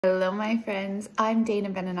Hello my friends, I'm Dana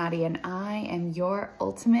Beninati and I am your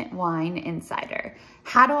ultimate wine insider.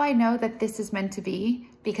 How do I know that this is meant to be?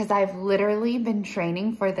 Because I've literally been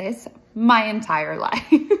training for this my entire life.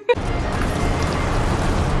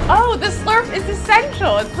 Oh, the slurp is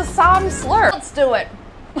essential. It's the Somm slurp. Let's do it.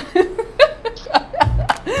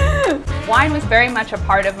 Wine was very much a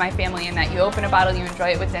part of my family in that you open a bottle, you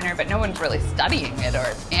enjoy it with dinner, but no one's really studying it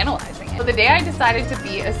or analyzing it. So the day I decided to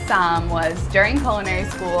be a somm was during culinary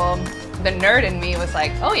school. The nerd in me was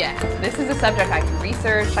like, oh yeah, this is a subject I can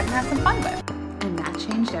research, I can have some fun with. And that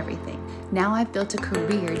changed everything. Now I've built a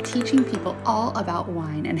career teaching people all about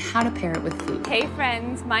wine and how to pair it with food. Hey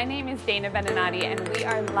friends, my name is Dana Beninati and we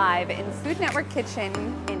are live in Food Network Kitchen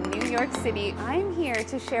in New York City. I'm here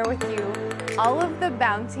to share with you all of the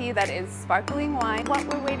bounty that is sparkling wine. What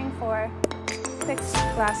we're waiting for, 6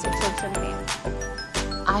 glasses of champagne.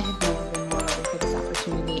 I have never been more ready for this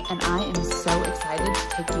opportunity and I am so excited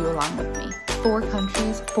to take you along with me. 4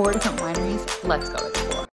 countries, 4 different wineries, let's go explore.